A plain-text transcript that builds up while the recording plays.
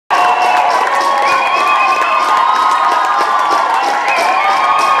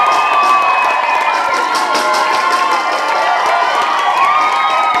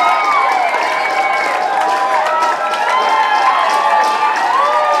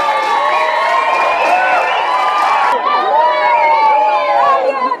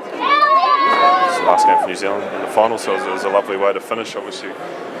Zealand in the final, so it was a lovely way to finish. Obviously,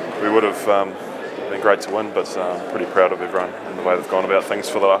 we would have been great to win, but pretty proud of everyone and the way they've gone about things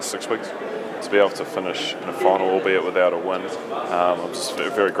for the last 6 weeks. To be able to finish in a final, albeit without a win, I'm just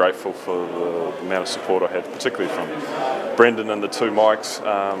very grateful for the amount of support I had, particularly from Brendon and the two Mikes,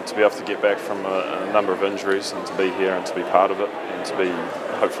 to be able to get back from a number of injuries and to be here and to be part of it and to be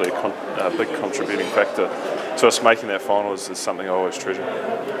hopefully a big contributing factor to us making that final is something I always treasure.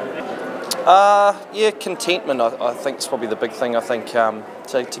 Yeah, contentment I think is probably the big thing. I think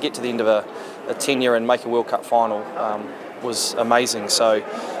to get to the end of a tenure and make a World Cup final was amazing. So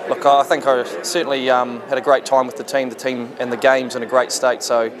look, I think I certainly had a great time with the team and the game's in a great state,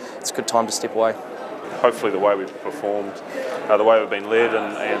 so it's a good time to step away. Hopefully the way we've performed, the way we've been led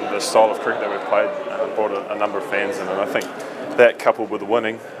and the style of cricket that we've played brought a number of fans in, and I think that coupled with the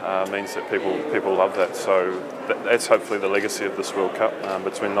winning means that people love that. So that's hopefully the legacy of this World Cup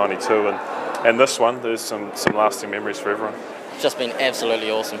between '92 and this one. There's some lasting memories for everyone. It's just been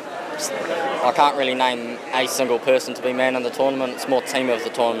absolutely awesome. I can't really name a single person to be man in the tournament. It's more team of the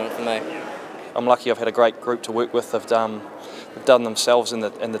tournament for me. I'm lucky I've had a great group to work with. They've done themselves and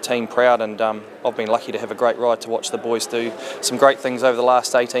the team proud, and I've been lucky to have a great ride to watch the boys do some great things over the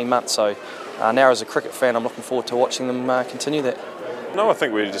last 18 months. So now as a cricket fan, I'm looking forward to watching them continue that. No, I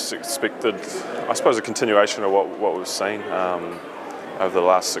think we just expected, I suppose, a continuation of what we've seen over the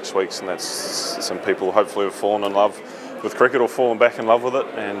last 6 weeks, and that's some people hopefully have fallen in love with cricket or fallen back in love with it,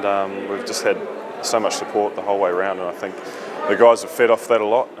 and we've just had so much support the whole way around, and I think the guys have fed off that a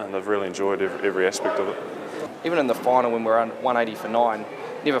lot and they've really enjoyed every aspect of it. Even in the final when we were 180 for 9,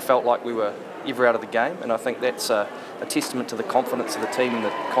 never felt like we were ever out of the game, and I think that's a testament to the confidence of the team and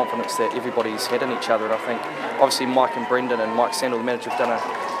the confidence that everybody's had in each other. And I think obviously Mike and Brendon and Mike Sandel, the manager, have done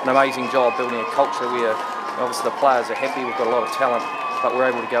an amazing job building a culture where obviously the players are happy, we've got a lot of talent, but we're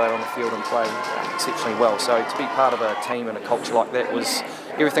able to go out on the field and play exceptionally well. So to be part of a team and a culture like that was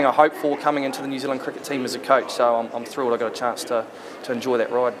everything I hoped for coming into the New Zealand cricket team as a coach. So I'm thrilled I got a chance to enjoy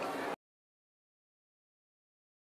that ride.